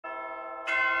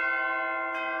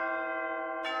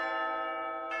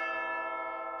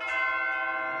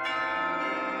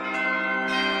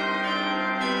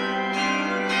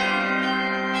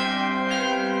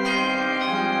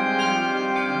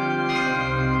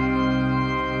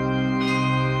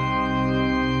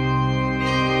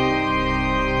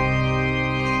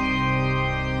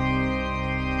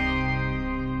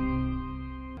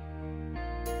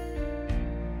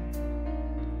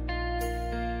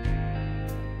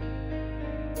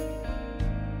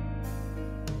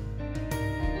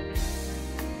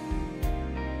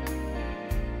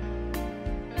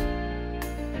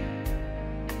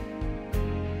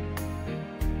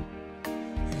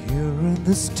in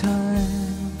this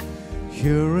time,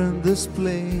 here in this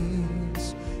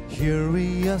place, here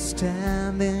we are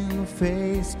standing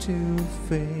face to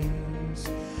face.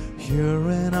 Here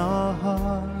in our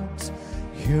hearts,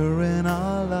 here in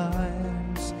our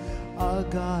lives, our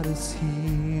God is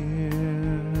here.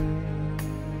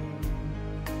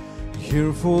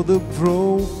 Here for the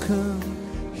broken,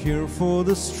 here for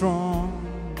the strong.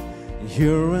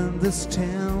 Here in this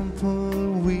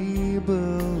temple we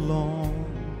belong.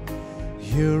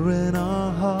 Here in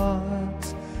our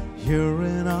hearts, here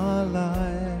in our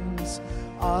lives,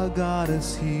 our God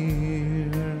is here.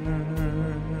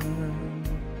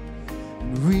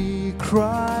 We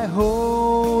cry,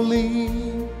 holy,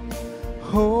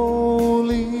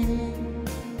 holy,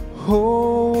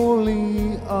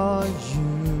 holy are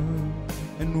you.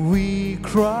 And we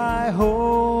cry,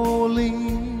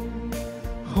 holy,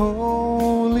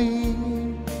 holy,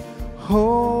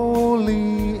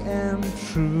 holy and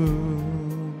true.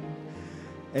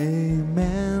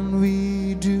 Amen,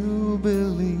 we do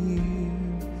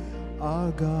believe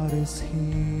our God is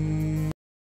here.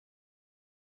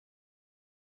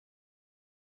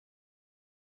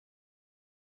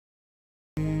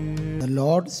 The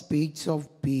Lord speaks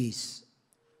of peace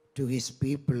to his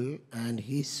people and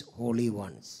his holy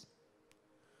ones,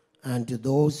 and to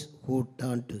those who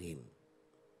turn to him.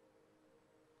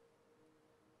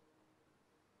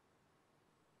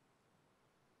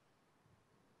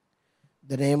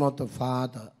 In the name of the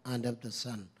Father, and of the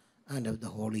Son, and of the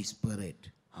Holy Spirit.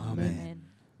 Amen.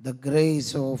 The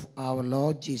grace of our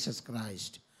Lord Jesus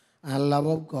Christ, and love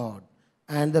of God,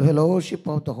 and the fellowship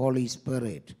of the Holy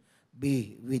Spirit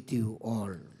be with you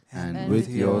all. And with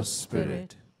your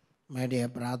spirit. My dear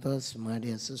brothers, my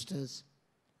dear sisters,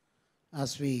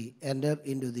 as we enter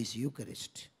into this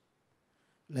Eucharist,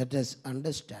 let us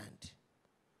understand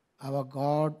our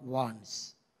God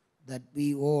wants that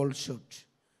we all should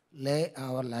lay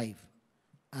our life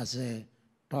as a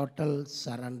total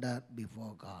surrender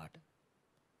before God.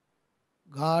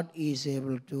 God is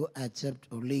able to accept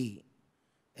only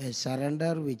a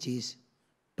surrender which is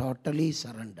totally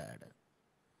surrendered.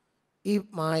 If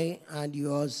my and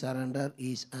your surrender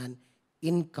is an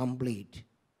incomplete,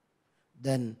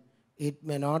 then it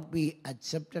may not be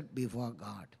accepted before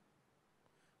God.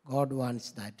 God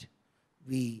wants that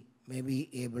we may be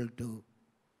able to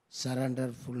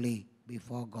surrender fully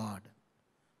before God.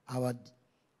 Our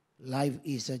life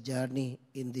is a journey.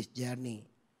 In this journey,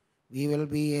 we will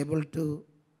be able to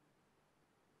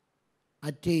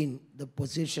attain the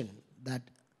position that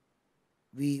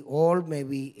we all may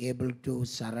be able to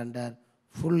surrender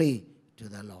fully to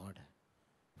the Lord.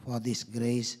 For this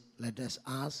grace, let us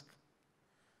ask,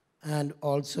 and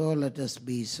also let us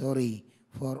be sorry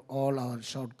for all our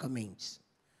shortcomings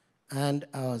and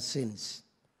our sins,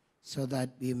 so that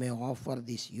we may offer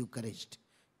this Eucharist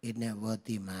in a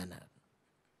worthy manner.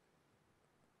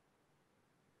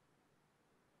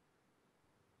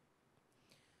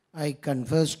 I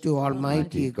confess to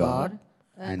Almighty God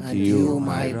and to you,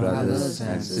 my brothers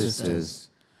and sisters,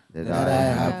 that I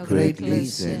have greatly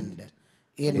sinned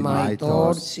in my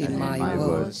thoughts, in my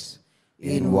words,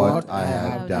 in what I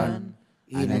have done,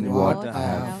 and in what I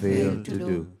have failed to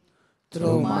do.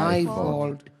 Through my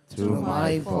fault, through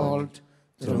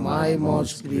my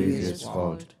most grievous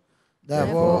fault.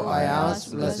 Therefore I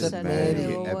ask Blessed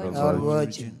Mary, our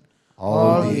Virgin,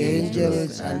 all the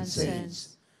angels and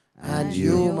saints, and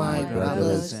you, my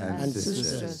brothers and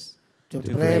sisters, to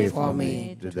pray for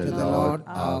me to the Lord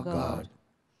our God.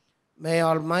 May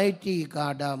Almighty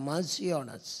God have mercy on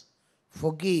us,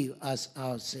 forgive us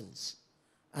our sins,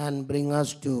 and bring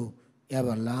us to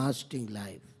everlasting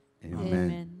life.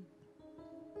 Amen.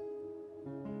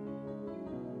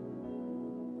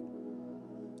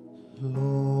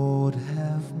 Lord,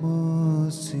 have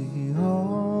mercy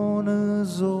on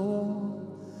us all.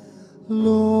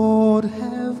 Lord,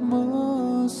 have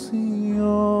mercy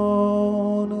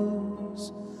on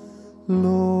us.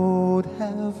 Lord,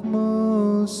 have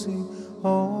mercy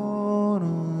on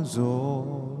us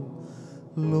all.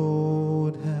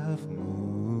 Lord, have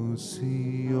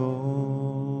mercy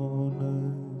on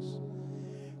us.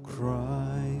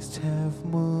 Christ, have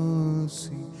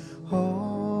mercy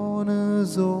on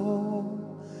us all.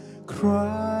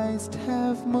 Christ,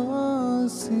 have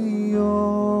mercy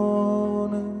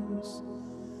on us.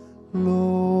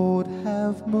 Lord,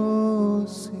 have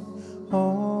mercy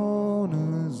on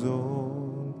us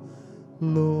all.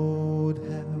 Lord,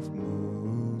 have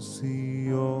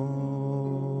mercy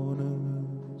on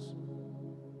us.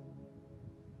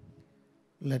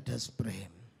 Let us pray.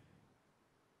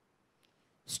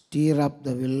 Stir up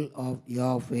the will of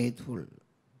your faithful.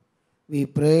 We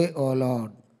pray, O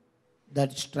Lord,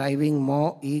 that striving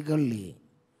more eagerly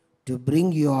to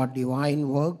bring your divine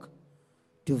work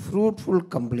to fruitful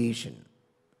completion,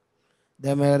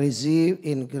 they may receive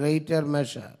in greater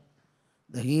measure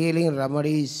the healing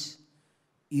remedies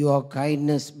your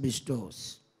kindness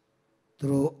bestows.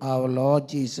 Through our Lord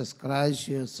Jesus Christ,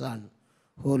 your Son,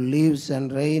 who lives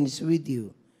and reigns with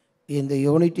you in the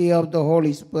unity of the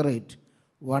Holy Spirit,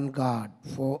 one God,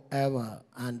 forever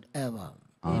and ever.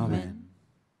 Amen.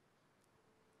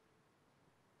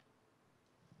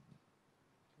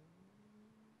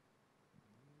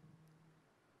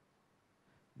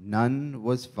 None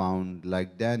was found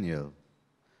like Daniel,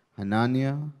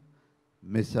 Hananiah,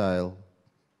 Mishael,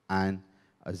 and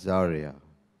Azariah.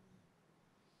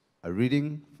 A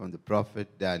reading from the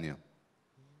prophet Daniel,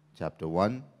 chapter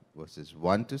 1, verses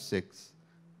 1 to 6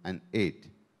 and 8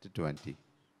 to 20.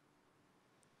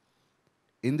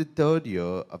 In the third year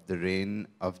of the reign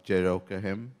of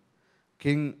Jehoiakim,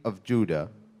 king of Judah,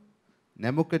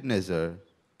 Nebuchadnezzar,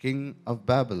 king of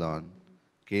Babylon,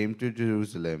 came to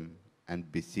Jerusalem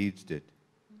and besieged it.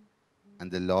 And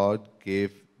the Lord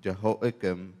gave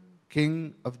Jehoiakim,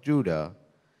 king of Judah,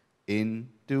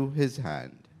 into his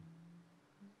hand,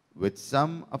 with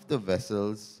some of the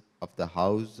vessels of the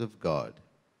house of God.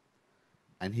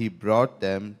 And he brought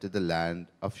them to the land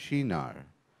of Shinar,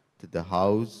 to the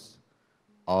house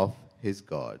of his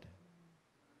God,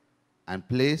 and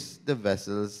placed the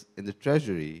vessels in the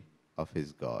treasury of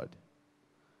his God.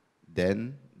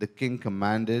 Then the king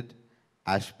commanded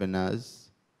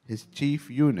Ashpenaz, his chief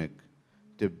eunuch,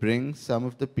 to bring some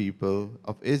of the people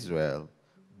of Israel,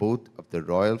 both of the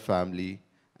royal family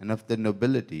and of the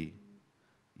nobility,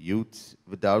 youths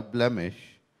without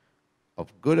blemish,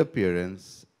 of good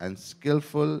appearance and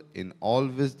skillful in all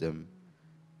wisdom,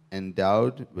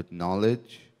 endowed with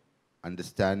knowledge,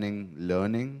 understanding,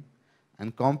 learning,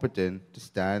 and competent to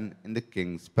stand in the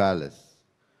king's palace,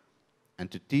 and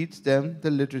to teach them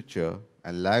the literature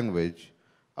and language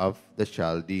of the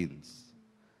Chaldeans.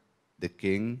 The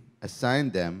king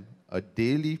assigned them a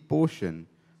daily portion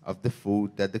of the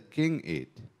food that the king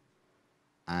ate,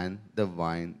 and the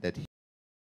wine that he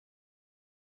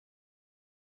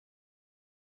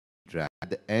drank.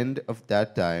 At the end of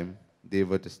that time, they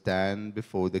were to stand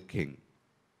before the king.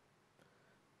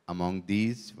 Among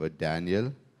these were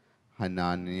Daniel,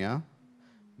 Hananiah,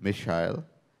 Mishael,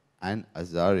 and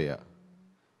Azariah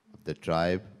of the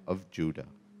tribe of Judah.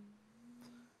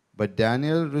 But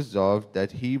Daniel resolved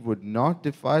that he would not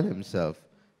defile himself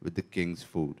with the king's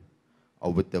food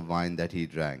or with the wine that he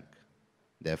drank.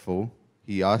 Therefore,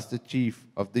 he asked the chief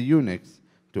of the eunuchs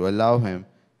to allow him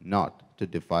not to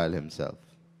defile himself.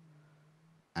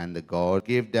 And the God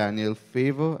gave Daniel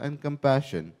favor and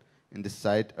compassion in the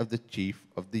sight of the chief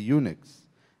of the eunuchs.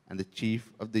 And the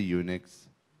chief of the eunuchs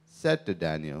said to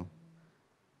Daniel,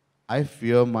 I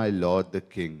fear my lord the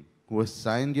king, who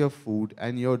assigned your food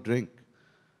and your drink.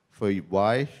 For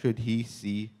why should he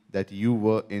see that you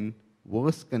were in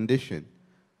worse condition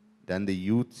than the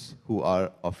youths who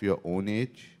are of your own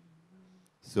age?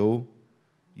 So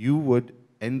you would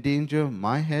endanger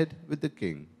my head with the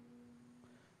king.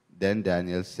 Then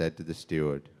Daniel said to the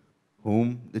steward,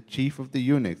 whom the chief of the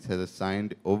eunuchs has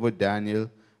assigned over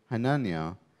Daniel,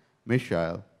 Hananiah,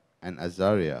 Mishael, and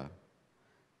Azariah,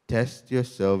 test your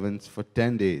servants for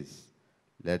 10 days.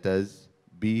 Let us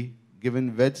be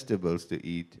given vegetables to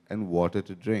eat and water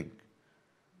to drink.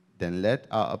 Then let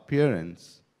our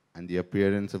appearance and the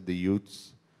appearance of the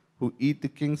youths who eat the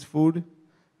king's food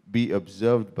be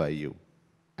observed by you,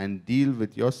 and deal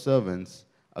with your servants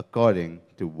according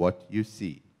to what you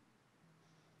see.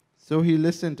 So he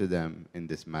listened to them in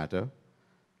this matter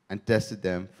and tested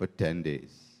them for 10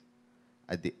 days.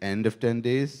 At the end of 10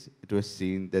 days, it was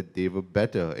seen that they were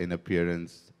better in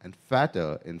appearance and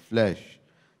fatter in flesh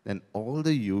than all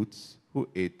the youths who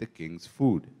ate the king's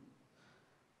food.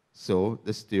 So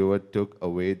the steward took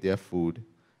away their food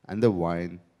and the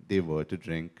wine they were to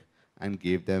drink and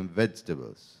gave them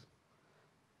vegetables.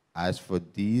 As for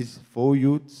these 4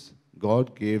 youths,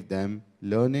 God gave them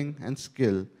learning and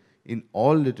skill in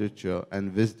all literature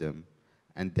and wisdom,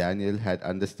 and Daniel had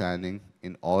understanding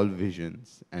in all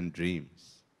visions and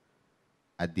dreams.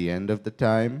 At the end of the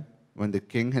time, when the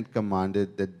king had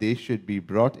commanded that they should be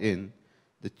brought in,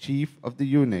 the chief of the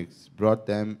eunuchs brought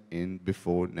them in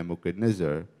before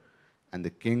Nebuchadnezzar, and the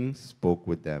king spoke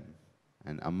with them.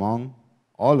 And among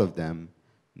all of them,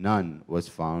 none was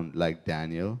found like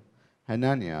Daniel,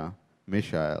 Hananiah,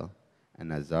 Mishael,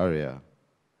 and Azariah.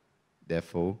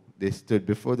 Therefore, they stood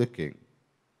before the king.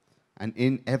 And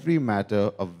in every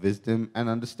matter of wisdom and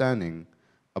understanding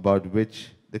about which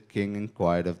the king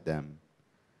inquired of them,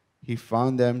 he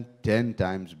found them 10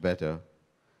 times better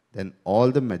than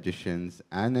all the magicians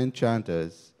and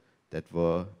enchanters that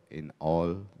were in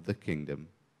all the kingdom.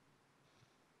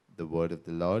 The word of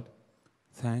the Lord.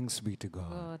 Thanks be to God.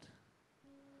 God.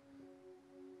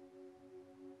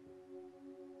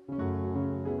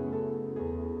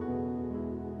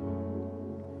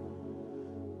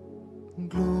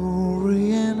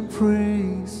 Glory and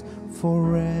praise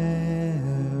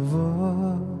forever.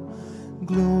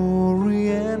 Glory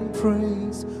and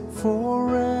praise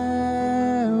forever.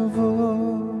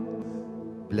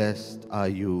 Blessed are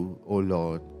you, O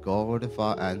Lord, God of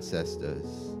our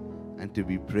ancestors, and to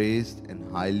be praised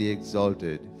and highly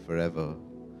exalted forever.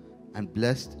 And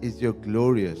blessed is your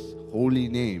glorious, holy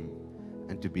name,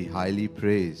 and to be highly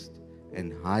praised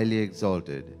and highly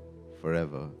exalted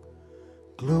forever.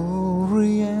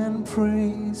 Glory and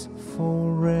praise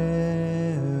forever.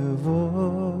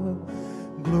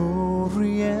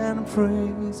 Glory and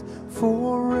praise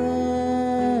forever.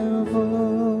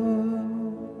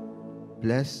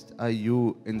 Blessed are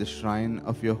you in the shrine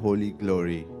of your holy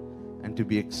glory, and to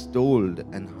be extolled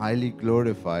and highly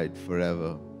glorified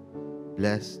forever.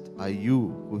 Blessed are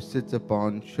you who sits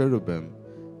upon cherubim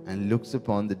and looks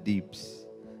upon the deeps,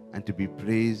 and to be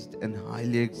praised and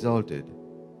highly exalted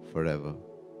forever.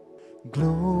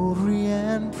 Glory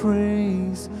and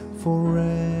praise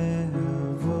forever.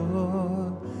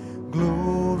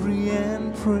 Glory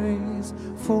and praise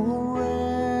forever.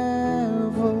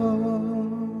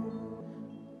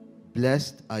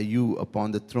 Blessed are you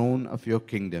upon the throne of your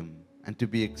kingdom, and to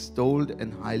be extolled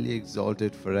and highly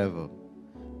exalted forever.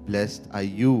 Blessed are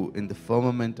you in the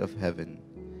firmament of heaven,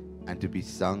 and to be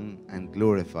sung and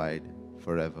glorified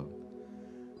forever.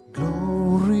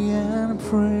 Glory and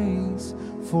praise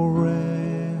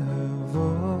forever.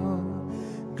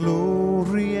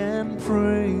 Glory and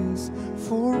praise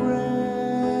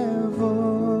forever.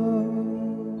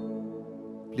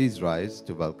 Please rise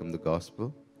to welcome the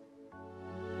gospel.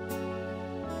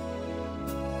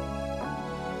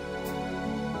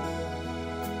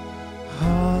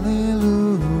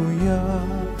 Hallelujah,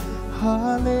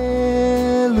 hallelujah,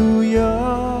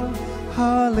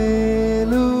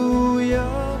 hallelujah,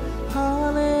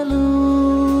 hallelujah.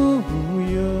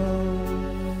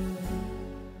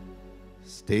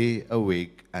 Stay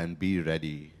awake and be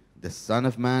ready. The Son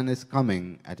of Man is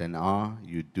coming at an hour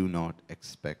you do not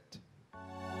expect.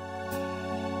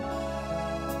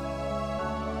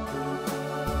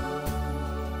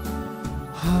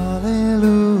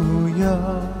 Hallelujah,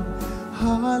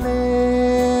 hallelujah,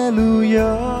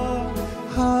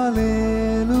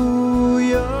 hallelujah,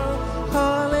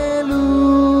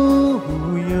 hallelujah.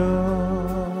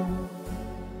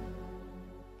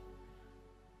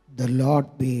 The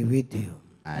Lord be with you.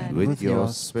 And with your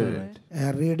spirit.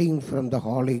 A reading from the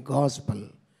Holy Gospel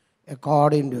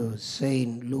according to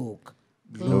Saint Luke.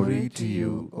 Glory to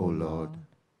you, O Lord.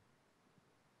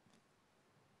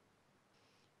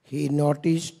 He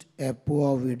noticed a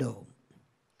poor widow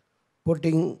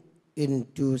putting in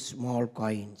 2 small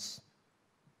coins.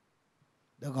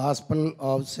 The Gospel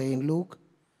of Saint Luke,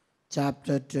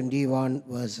 chapter 21,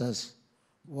 verses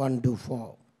 1 to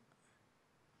 4.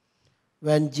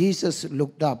 When Jesus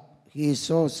looked up, he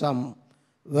saw some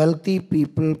wealthy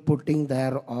people putting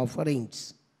their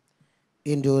offerings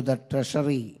into the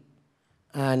treasury,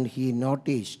 and he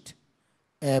noticed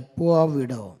a poor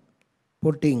widow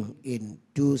putting in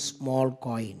 2 small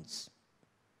coins.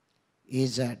 He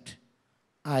said,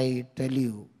 I tell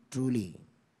you truly,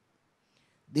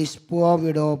 this poor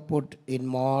widow put in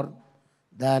more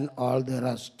than all the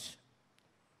rest.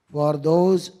 For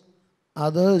those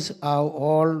others have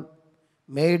all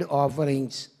made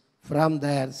offerings from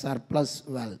their surplus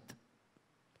wealth.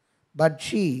 But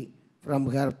she, from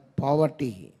her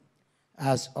poverty,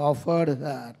 has offered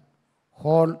her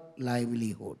whole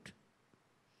livelihood.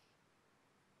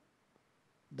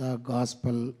 The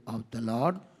Gospel of the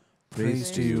Lord.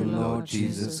 Praise to you, Lord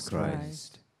Jesus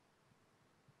Christ.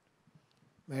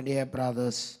 My dear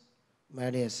brothers, my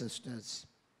dear sisters,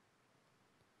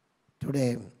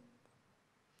 today,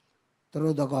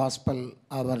 through the Gospel,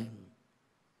 our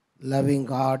loving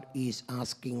God is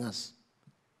asking us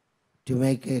to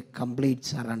make a complete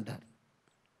surrender.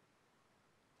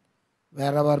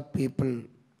 Wherever people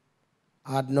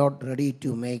are not ready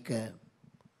to make a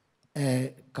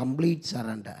complete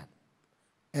surrender,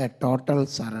 a total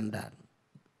surrender,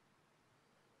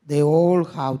 they all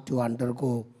have to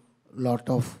undergo a lot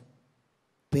of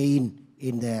pain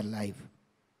in their life.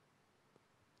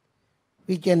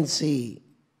 We can see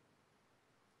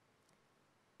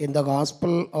in the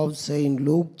Gospel of St.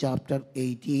 Luke, chapter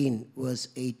 18, verse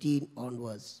 18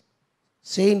 onwards,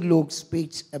 St. Luke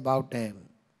speaks about a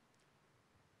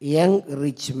young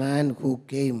rich man who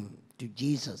came to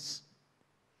Jesus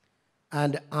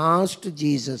and asked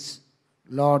Jesus,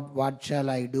 Lord, what shall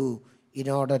I do in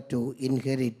order to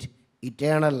inherit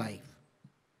eternal life?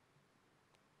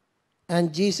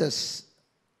 And Jesus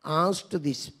asked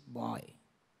this boy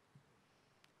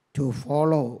to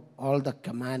follow all the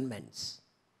commandments.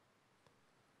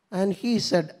 And he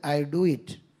said, I do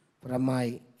it from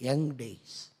my young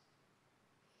days.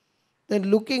 Then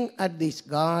looking at this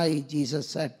guy, Jesus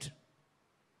said,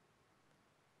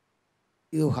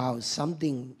 you have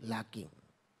something lacking.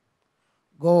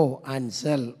 Go and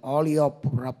sell all your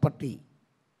property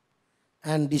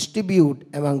and distribute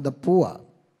among the poor,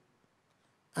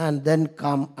 and then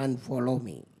come and follow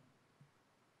me.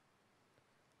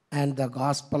 And the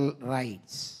gospel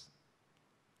writes,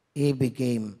 he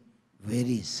became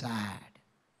very sad.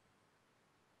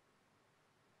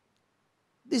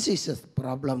 This is a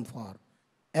problem for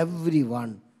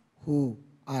everyone who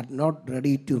are not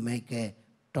ready to make a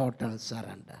total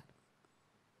surrender.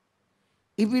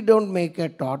 If we don't make a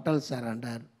total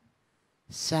surrender,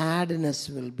 sadness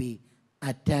will be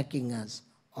attacking us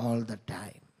all the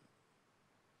time.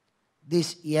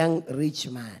 This young rich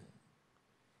man,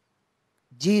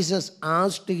 Jesus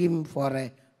asked him for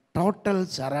a total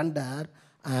surrender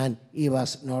and he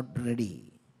was not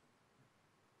ready.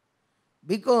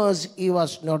 Because he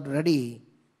was not ready,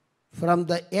 from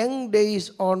the young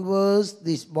days onwards,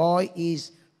 this boy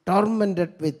is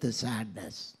tormented with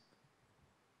sadness.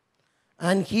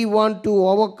 And he wanted to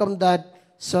overcome that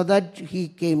so that he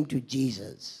came to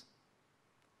Jesus.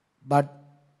 But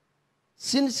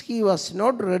since he was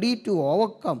not ready to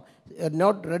overcome,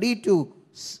 not ready to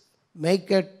make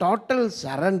a total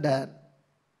surrender,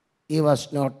 he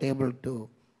was not able to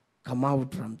come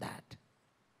out from that.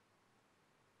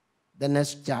 The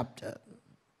next chapter,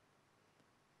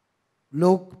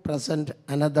 Luke presents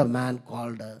another man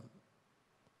called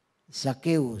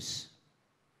Zacchaeus.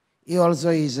 He also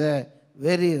is a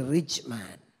very rich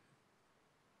man.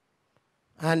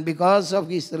 And because of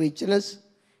his richness,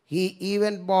 he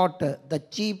even bought the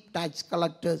chief tax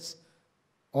collector's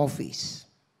office.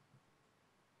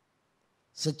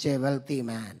 Such a wealthy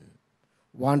man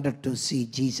wanted to see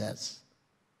Jesus.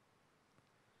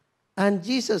 And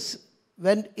Jesus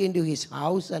went into his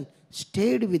house and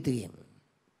stayed with him.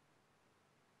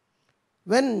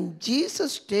 When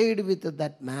Jesus stayed with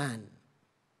that man,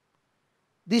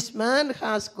 this man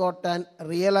has got an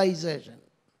realization.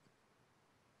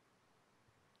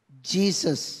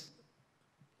 Jesus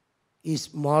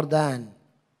is more than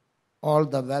all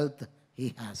the wealth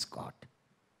he has got.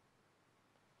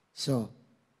 So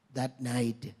that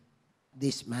night,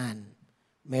 this man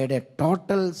made a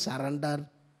total surrender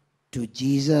to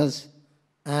Jesus,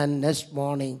 and next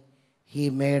morning he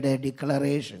made a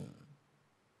declaration.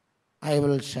 I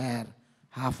will share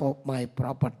half of my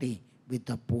property with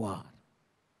the poor.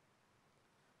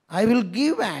 I will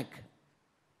give back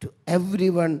to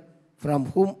everyone from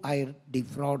whom I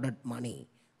defrauded money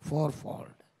fourfold.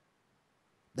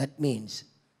 That means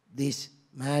this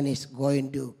man is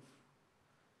going to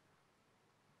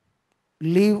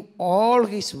leave all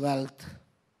his wealth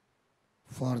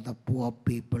for the poor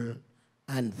people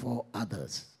and for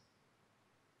others.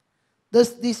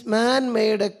 Thus this man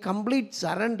made a complete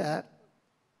surrender,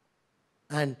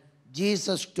 and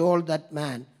Jesus told that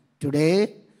man,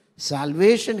 today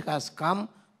salvation has come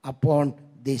upon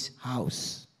this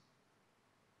house.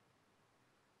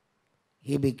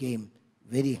 He became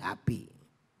very happy.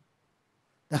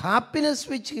 The happiness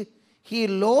which he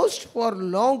lost for a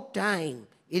long time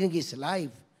in his life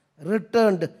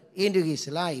returned into his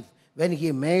life when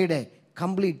he made a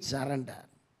complete surrender.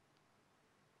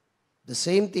 The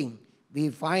same thing we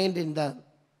find in the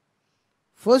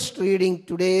first reading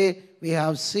today. We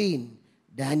have seen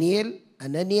Daniel,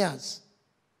 Ananias,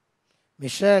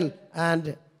 Mishael,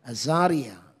 and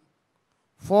Azariah,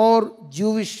 4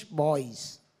 Jewish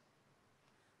boys.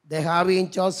 They have been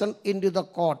chosen into the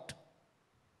court,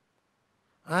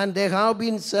 and they have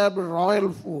been served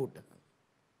royal food,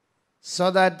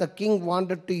 so that the king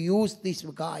wanted to use these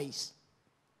guys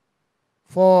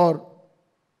for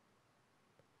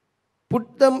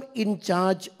put them in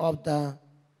charge of the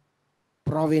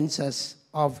provinces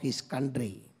of his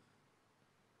country.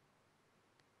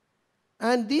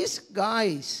 And these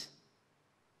guys,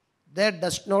 they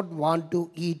does not want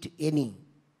to eat any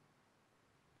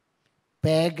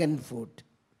pagan food.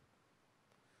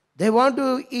 They want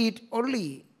to eat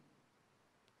only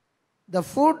the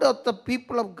food of the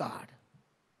people of God.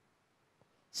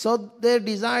 So they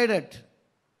decided,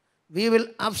 we will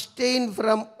abstain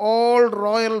from all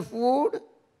royal food,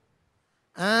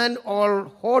 and all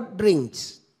hot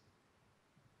drinks.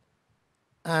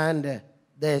 and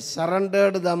they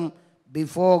surrendered them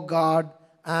before God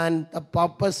and the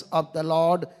purpose of the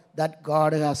Lord that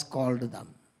God has called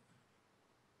them.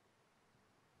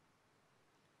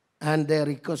 And they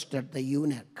requested the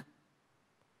eunuch,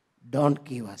 don't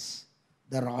give us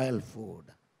the royal food,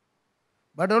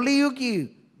 but only you give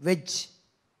veg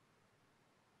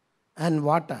and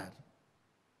water.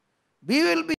 We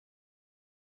will be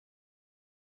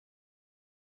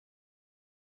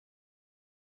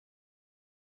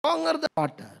stronger than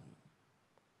water.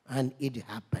 And it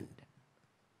happened.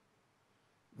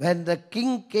 When the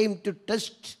king came to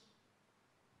test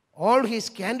all his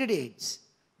candidates,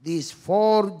 these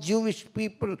 4 Jewish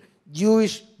people,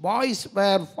 Jewish boys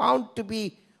were found to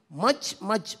be much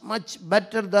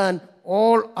better than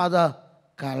all other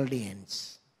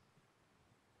Chaldeans.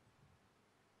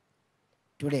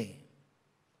 Today,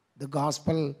 the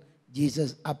gospel,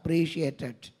 Jesus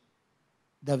appreciated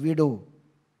the widow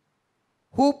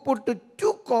who put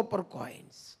 2 copper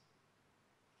coins.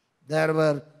 There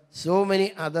were so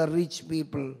many other rich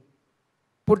people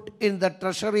put in the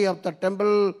treasury of the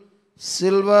temple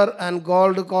silver and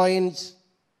gold coins,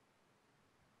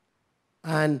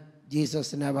 and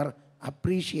Jesus never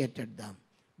appreciated them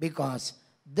because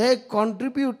they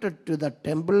contributed to the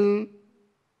temple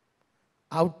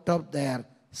out of their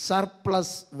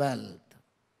surplus wealth.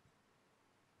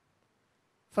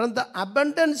 From the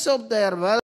abundance of their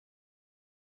wealth,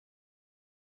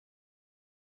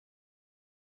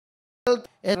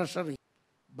 a treasury.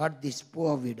 But this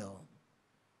poor widow,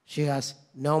 she has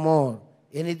no more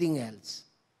anything else.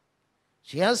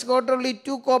 She has got only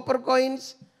 2 copper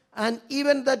coins, and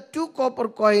even the 2 copper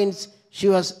coins she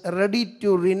was ready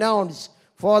to renounce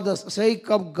for the sake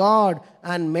of God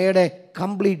and made a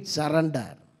complete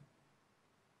surrender.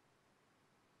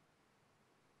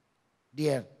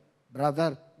 Dear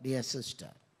brother, dear sister,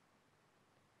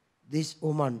 this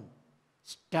woman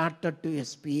started to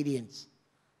experience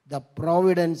the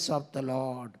providence of the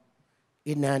Lord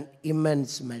in an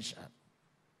immense measure.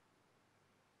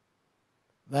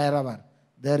 Wherever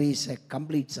there is a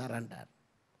complete surrender,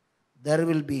 there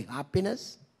will be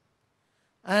happiness,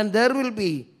 and there will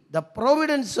be the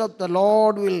providence of the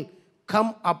Lord will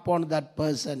come upon that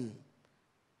person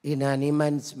in an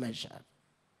immense measure.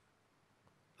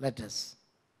 Let us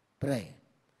pray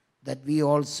that we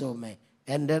also may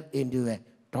enter into a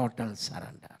total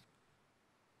surrender.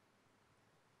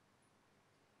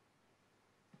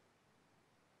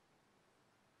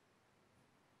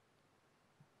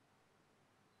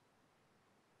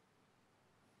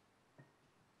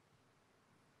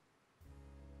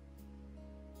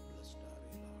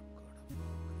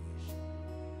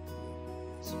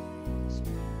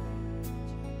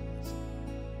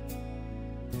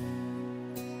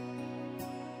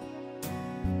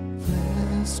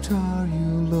 Blessed are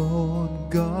you, Lord,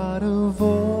 God of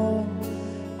all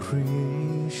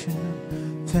creation.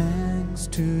 Thanks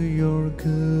to your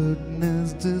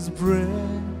goodness, this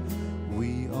bread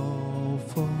we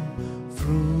offer,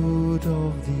 fruit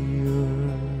of the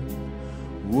earth,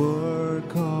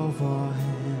 work of our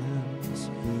hands.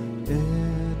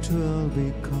 It will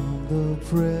become the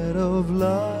bread of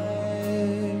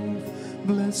life.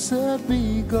 Blessed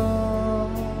be God.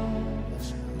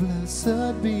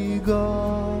 Blessed be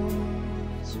God,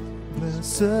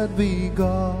 blessed be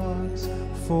God,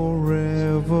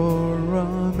 forever,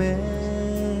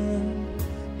 amen.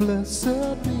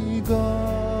 Blessed be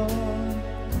God,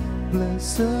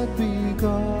 blessed be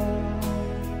God,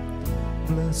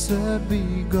 blessed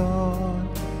be God,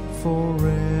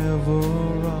 forever,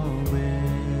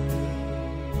 amen.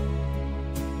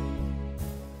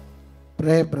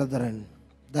 Pray, brethren,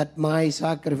 that my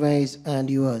sacrifice and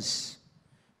yours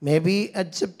may be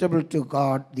acceptable to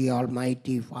God, the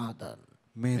Almighty Father.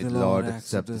 May the Lord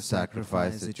accept the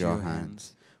sacrifice at your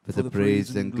hands, for the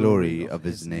praise and glory of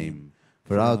his name,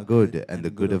 for our good and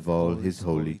the good of all his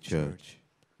holy church.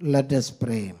 Let us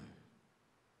pray.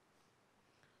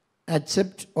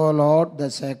 Accept, O Lord, the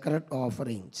sacred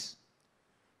offerings,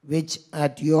 which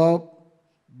at your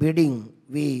bidding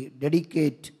we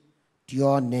dedicate to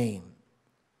your name,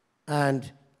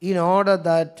 and in order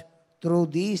that through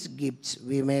these gifts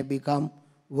we may become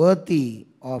worthy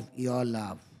of your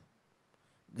love,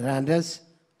 grant us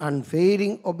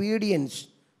unfailing obedience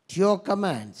to your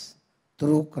commands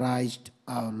through Christ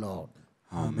our Lord.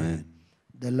 Amen.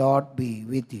 The Lord be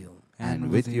with you. And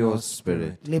with your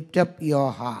spirit. Lift up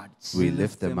your hearts. We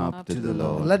lift them up to the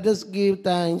Lord. Let us give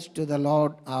thanks to the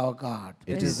Lord our God.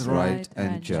 It is right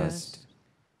and just.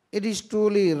 It is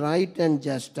truly right and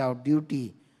just, our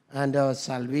duty and our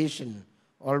salvation,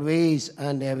 always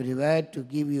and everywhere to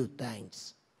give you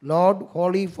thanks, Lord,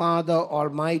 Holy Father,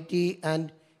 Almighty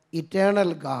and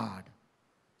Eternal God,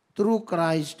 through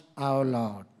Christ our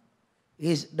Lord,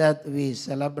 His death we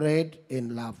celebrate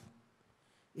in love.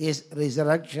 His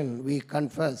resurrection we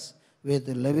confess with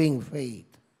living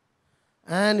faith.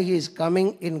 And His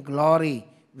coming in glory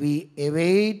we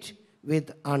await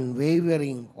with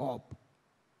unwavering hope.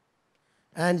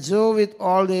 And so with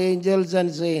all the angels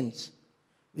and saints,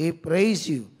 we praise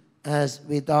you as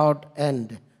without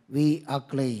end we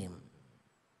acclaim.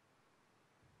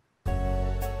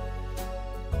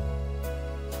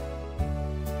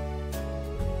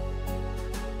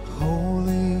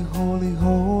 Holy, holy,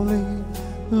 holy,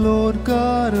 Lord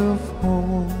God of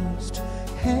hosts,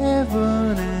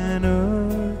 heaven and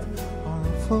earth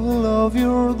are full of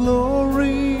your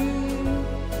glory.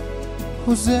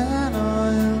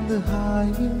 Hosanna in the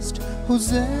highest,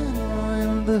 Hosanna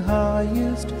in the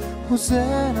highest,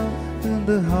 Hosanna in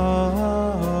the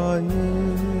highest.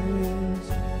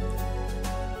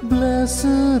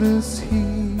 Blessed is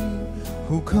he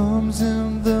who comes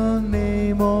in the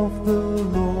name of the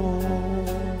Lord.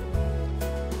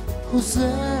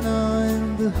 Hosanna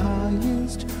in the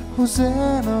highest,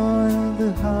 Hosanna in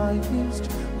the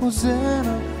highest,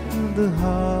 Hosanna in the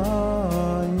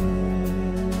highest.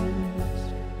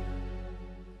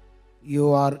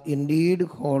 You are indeed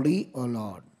holy, O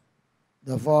Lord,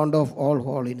 the fount of all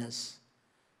holiness.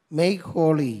 Make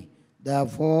holy,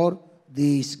 therefore,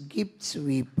 these gifts,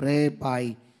 we pray,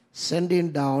 by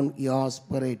sending down your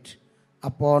Spirit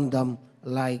upon them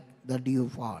like the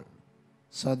dewfall,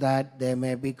 so that they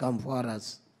may become for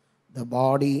us the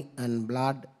body and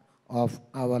blood of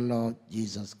our Lord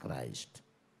Jesus Christ.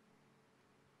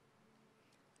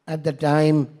 At the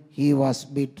time he was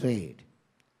betrayed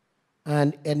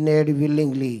and entered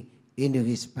willingly into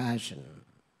his passion,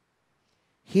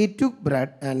 he took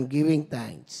bread and, giving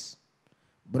thanks,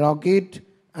 broke it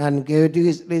and gave to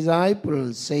his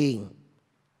disciples, saying,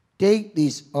 "Take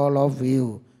this, all of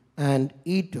you, and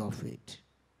eat of it.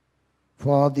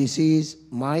 For this is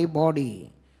my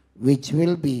body, which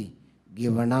will be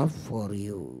given up for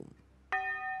you."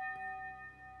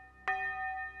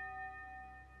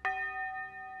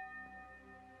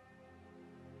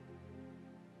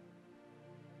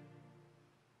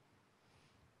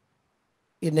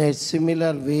 In a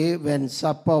similar way, when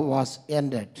supper was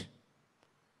ended,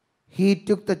 he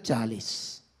took the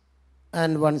chalice,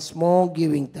 and once more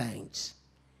giving thanks,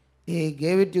 he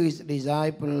gave it to his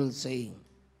disciples, saying,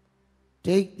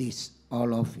 "Take this,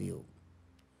 all of you,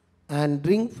 and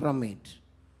drink from it,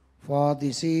 for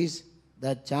this is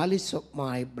the chalice of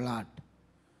my blood,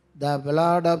 the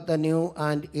blood of the new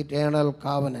and eternal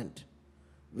covenant,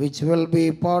 which will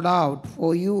be poured out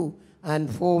for you and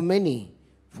for many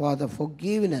for the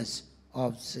forgiveness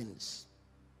of sins.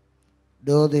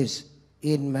 Do this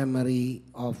in memory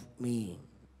of me."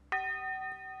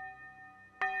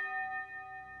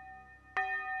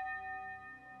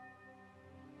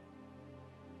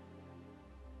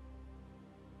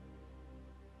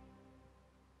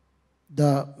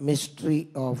 The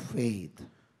mystery of faith.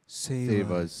 Save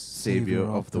us, Savior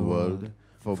of the world,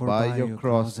 for by your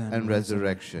cross and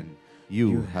resurrection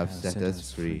you have set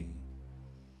us free.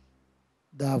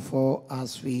 Therefore,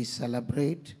 as we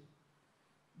celebrate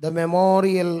the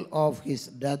memorial of his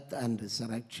death and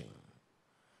resurrection,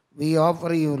 we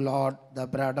offer you, Lord, the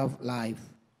bread of life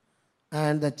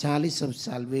and the chalice of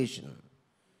salvation,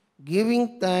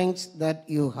 giving thanks that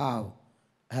you have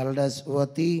held us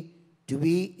worthy to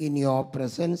be in your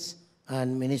presence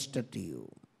and minister to you.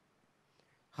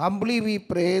 Humbly we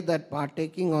pray that,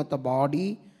 partaking of the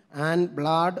body and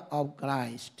blood of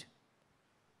Christ,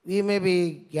 we may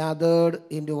be gathered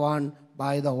into one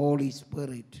by the Holy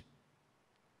Spirit.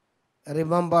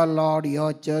 Remember, Lord,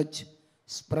 your church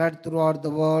spread throughout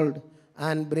the world,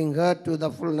 and bring her to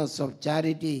the fullness of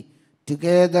charity,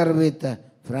 together with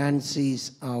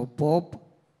Francis, our Pope,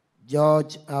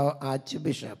 George, our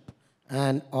Archbishop,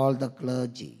 and all the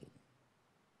clergy.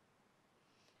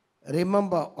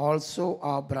 Remember also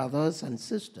our brothers and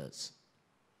sisters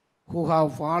who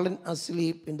have fallen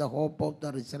asleep in the hope of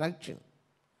the resurrection,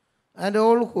 and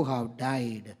all who have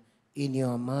died in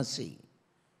your mercy.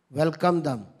 Welcome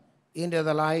them into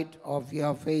the light of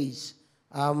your face.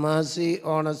 Have mercy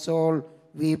on us all,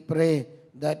 we pray,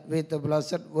 that with the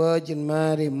Blessed Virgin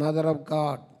Mary, Mother of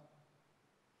God,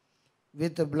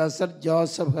 with the Blessed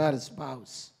Joseph, her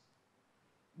spouse,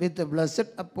 with the blessed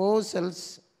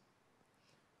apostles,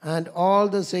 and all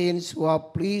the saints who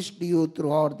have pleased you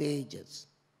throughout the ages,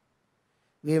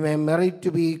 we may merit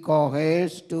to be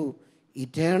co-heirs to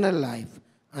eternal life,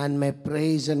 and may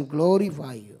praise and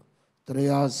glorify you through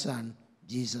your Son,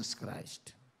 Jesus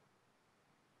Christ.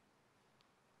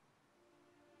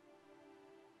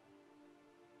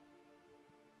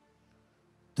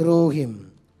 through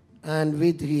him, and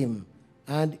with him,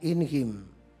 and in him,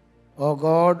 O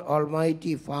God,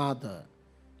 Almighty Father,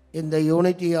 in the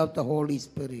unity of the Holy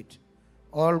Spirit,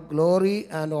 all glory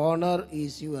and honor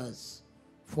is yours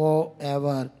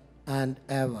forever and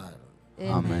ever.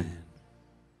 Amen.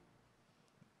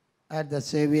 At the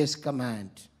Saviour's command,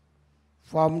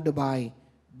 formed by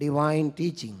divine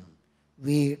teaching,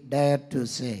 we dare to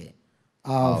say,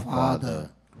 Our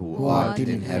Father, who art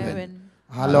in heaven,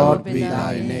 hallowed be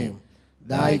thy name.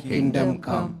 Thy kingdom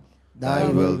come, thy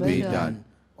will be done,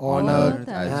 on earth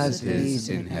as it is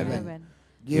in heaven.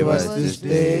 Give us this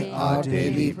day our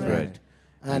daily bread,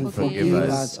 and forgive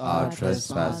us our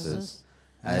trespasses,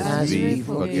 as we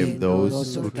forgive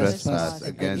those who trespass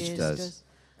against us.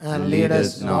 And lead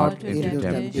us not into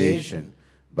temptation,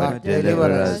 but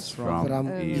deliver us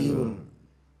from evil.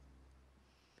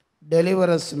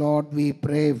 Deliver us, Lord, we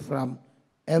pray, from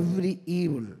every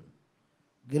evil.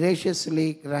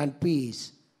 Graciously grant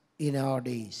peace in our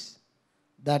days,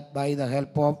 that by the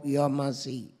help of your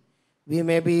mercy, we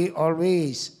may be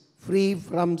always free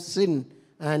from sin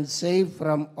and safe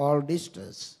from all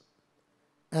distress,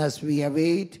 as we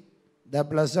await the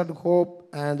blessed hope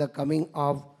and the coming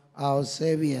of our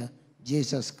Savior,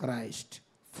 Jesus Christ.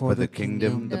 For the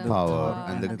kingdom, the power,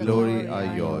 and the glory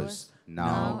are yours,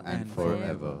 now and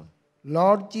forever.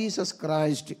 Lord Jesus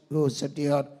Christ, who said to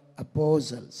your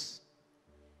apostles,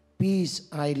 Peace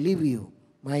I leave you,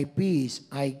 my peace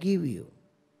I give you.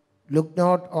 Look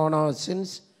not on our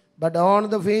sins, but on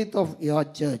the faith of your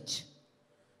church,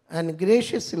 and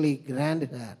graciously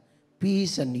grant her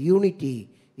peace and unity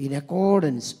in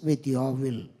accordance with your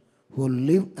will, who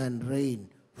live and reign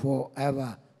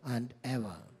forever and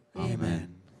ever.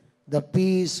 Amen. The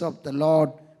peace of the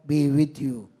Lord be with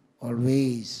you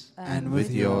always. And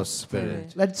with your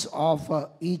spirit. Let's offer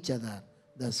each other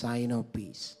the sign of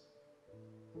peace.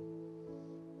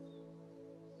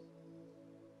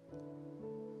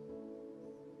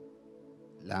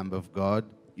 Lamb of God,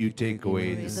 you take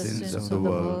away the sins of the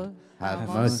world. Have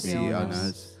mercy on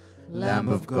us. Lamb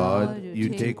of God, you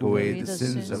take away the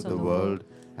sins of the world.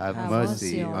 Have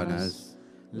mercy on us.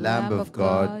 Lamb of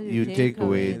God, you take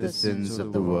away the sins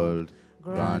of the world.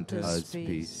 Grant us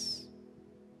peace.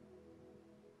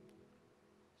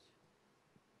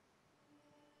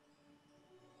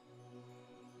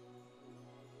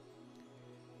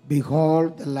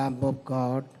 Behold the Lamb of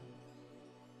God.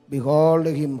 Behold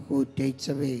him who takes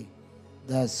away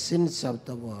the sins of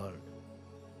the world.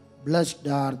 Blessed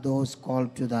are those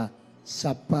called to the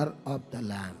supper of the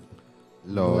Lamb.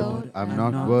 Lord, I am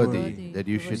not worthy that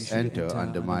you should enter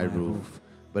under my roof,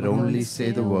 but only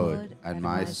say the word, and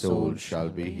my soul shall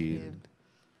be healed.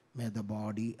 May the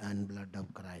body and blood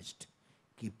of Christ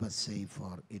keep us safe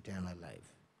for eternal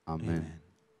life. Amen.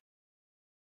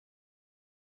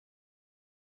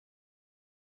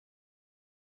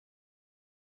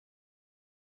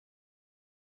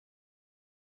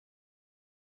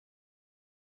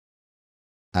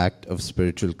 Act of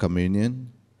spiritual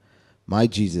communion. My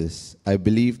Jesus, I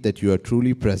believe that you are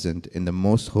truly present in the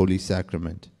most holy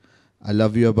sacrament. I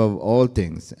love you above all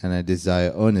things, and I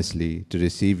desire earnestly to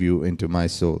receive you into my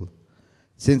soul.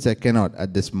 Since I cannot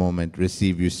at this moment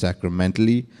receive you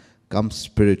sacramentally, come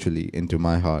spiritually into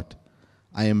my heart.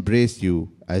 I embrace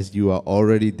you as you are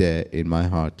already there in my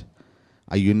heart.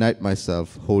 I unite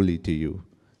myself wholly to you.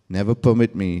 Never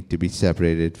permit me to be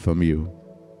separated from you.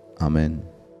 Amen.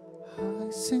 I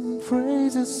sing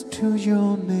praises to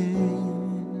your name.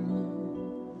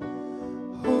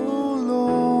 Oh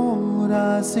Lord,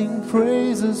 I sing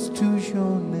praises to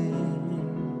your name.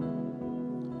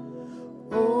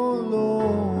 Oh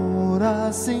Lord,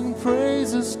 I sing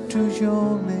praises to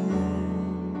your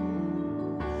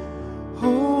name.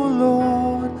 Oh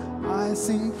Lord, I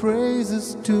sing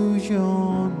praises to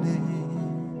your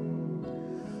name.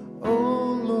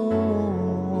 Oh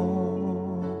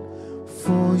Lord,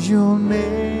 for your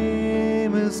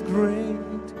name is great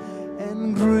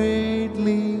and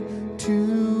greatly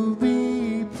to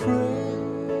be praised.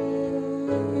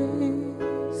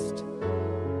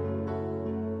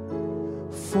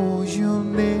 For your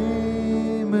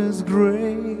name is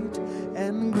great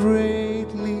and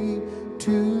greatly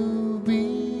to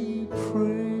be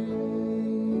praised.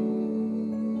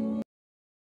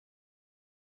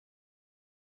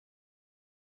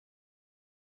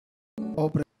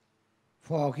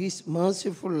 For his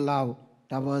merciful love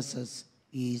towards us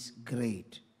is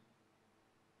great.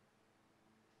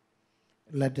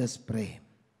 Let us pray.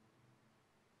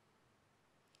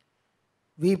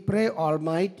 We pray,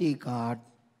 Almighty God,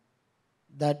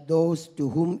 that those to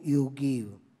whom you give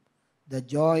the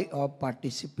joy of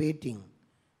participating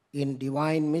in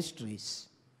divine mysteries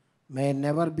may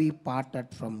never be parted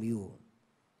from you.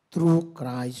 Through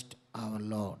Christ our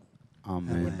Lord.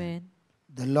 Amen. Amen.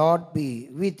 The Lord be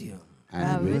with you.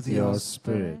 And with your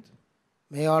spirit.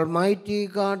 May Almighty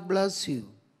God bless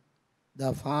you,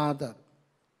 the Father,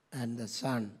 and the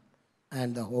Son,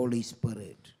 and the Holy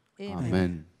Spirit.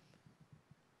 Amen.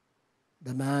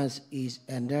 The Mass is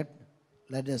ended.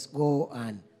 Let us go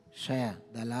and share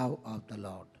the love of the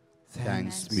Lord.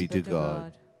 Thanks be to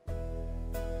God.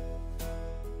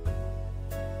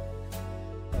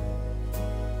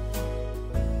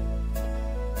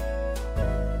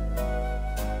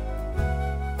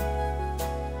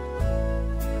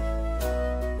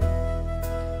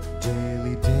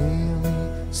 Daily,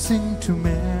 daily, sing to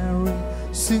Mary,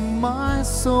 sing my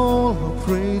soul her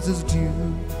praises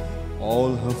due.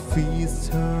 All her feasts,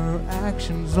 her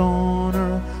actions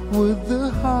honor, with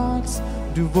the heart's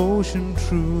devotion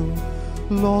true.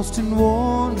 Lost in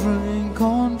wandering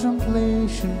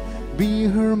contemplation, be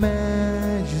her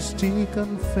majesty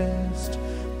confessed.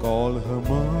 Call her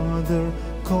mother,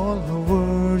 call her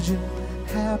virgin,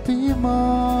 happy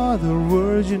mother,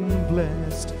 virgin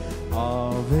blessed.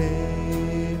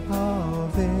 Ave,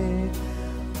 Ave,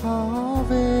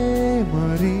 Ave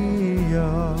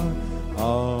Maria.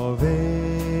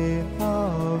 Ave,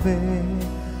 Ave,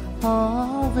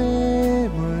 Ave